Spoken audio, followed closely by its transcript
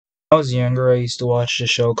I was younger, I used to watch a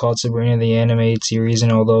show called Sabrina the Animated Series,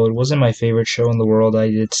 and although it wasn't my favorite show in the world, I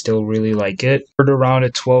did still really like it. Heard around a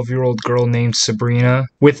 12-year-old girl named Sabrina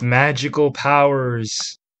with magical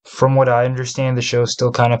powers. From what I understand, the show is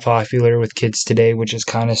still kind of popular with kids today, which is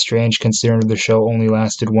kind of strange considering the show only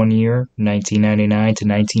lasted 1 year, 1999 to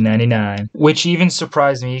 1999. Which even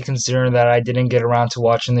surprised me considering that I didn't get around to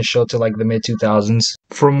watching the show till like the mid 2000s.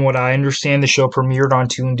 From what I understand, the show premiered on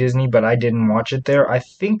Toon Disney, but I didn't watch it there. I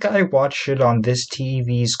think I watched it on This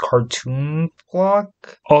TV's Cartoon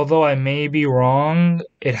Block. Although I may be wrong,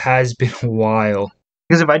 it has been a while.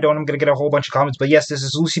 Because if I don't, I'm going to get a whole bunch of comments. But yes, this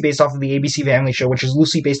is Lucy based off of the ABC Family Show, which is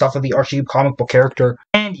Lucy based off of the Archie comic book character.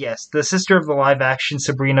 And yes, the sister of the live-action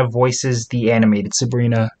Sabrina voices the animated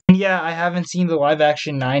Sabrina. And yeah, I haven't seen the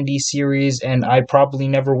live-action 90s series, and I probably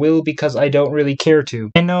never will because I don't really care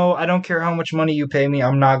to. And no, I don't care how much money you pay me,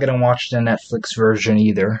 I'm not going to watch the Netflix version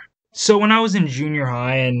either. So when I was in junior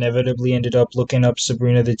high, I inevitably ended up looking up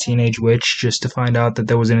Sabrina the Teenage Witch just to find out that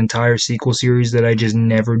there was an entire sequel series that I just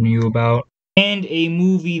never knew about. And a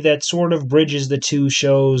movie that sort of bridges the two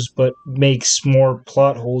shows but makes more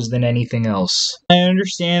plot holes than anything else. I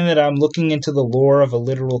understand that I'm looking into the lore of a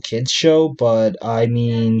literal kids show, but I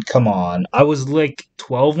mean, come on. I was like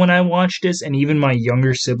 12 when I watched this, and even my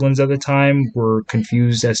younger siblings at the time were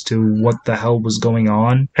confused as to what the hell was going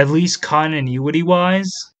on, at least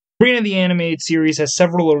continuity-wise. Sabrina the Animated Series has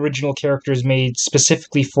several original characters made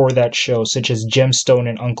specifically for that show, such as Gemstone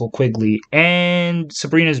and Uncle Quigley, and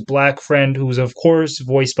Sabrina's black friend, who is of course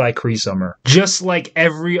voiced by Cree Summer. Just like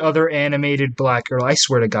every other animated black girl, I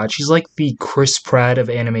swear to God, she's like the Chris Pratt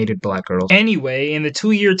of animated black girls. Anyway, in the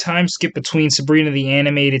 2-year time skip between Sabrina the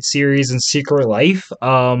Animated Series and Secret Life,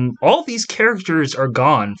 all these characters are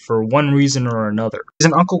gone for one reason or another.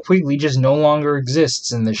 And Uncle Quigley just no longer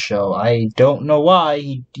exists in the show. I don't know why,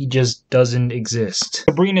 he just doesn't exist.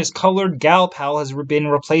 Sabrina's colored gal pal has been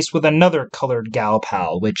replaced with another colored gal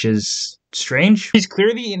pal, which is strange. She's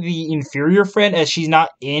clearly the inferior friend as she's not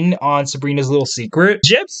in on Sabrina's Little Secret.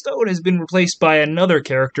 Gemstone has been replaced by another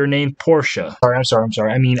character named Portia. I'm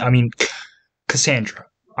sorry. I mean, Cassandra.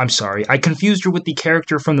 I'm sorry. I confused her with the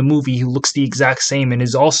character from the movie who looks the exact same and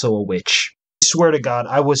is also a witch. I swear to God,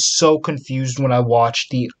 I was so confused when I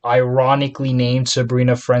watched the ironically named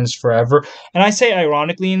Sabrina Friends Forever. And I say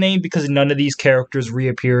ironically named because none of these characters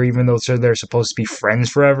reappear even though they're supposed to be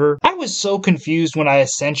friends forever. I was so confused when I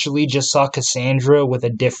essentially just saw Cassandra with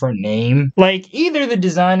a different name. Like, either the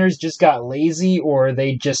designers just got lazy or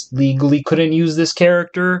they just legally couldn't use this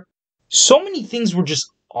character. So many things were just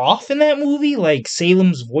off in that movie, like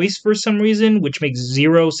Salem's voice for some reason, which makes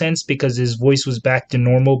zero sense because his voice was back to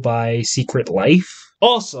normal by Secret Life.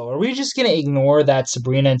 Also, are we just gonna ignore that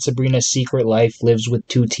Sabrina and Sabrina's Secret Life lives with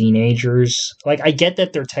two teenagers? Like, I get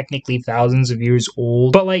that they're technically thousands of years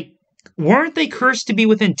old, but like, weren't they cursed to be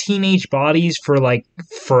within teenage bodies for like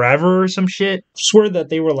forever or some shit? I swear that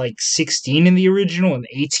they were like 16 in the original and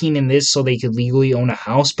 18 in this so they could legally own a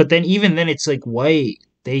house, but then even then it's like, wait,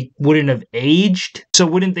 they wouldn't have aged? So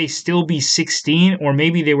wouldn't they still be 16? Or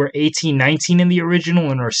maybe they were 18, 19 in the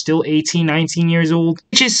original and are still 18, 19 years old?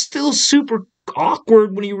 Which is still super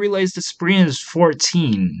awkward when you realize that Sabrina is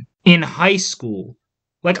 14 in high school.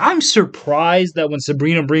 Like, I'm surprised that when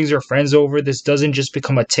Sabrina brings her friends over, this doesn't just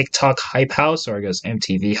become a TikTok hype house, or I guess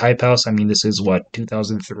MTV hype house. I mean, this is, what,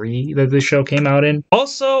 2003 that this show came out in?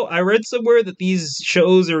 Also, I read somewhere that these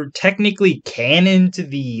shows are technically canon to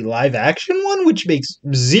the live-action one, which makes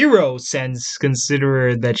zero sense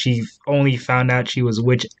considering that she only found out she was a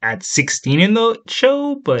witch at 16 in the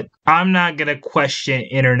show, but I'm not gonna question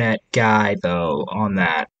internet guy, though, on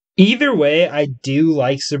that. Either way, I do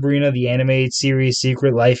like Sabrina the Animated Series,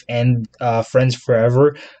 Secret Life, and Friends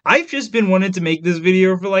Forever. I've just been wanting to make this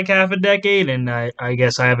video for like half a decade, and I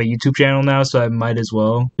guess I have a YouTube channel now, so I might as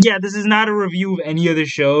well. Yeah, this is not a review of any of the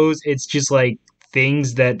shows. It's just like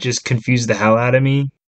things that just confuse the hell out of me.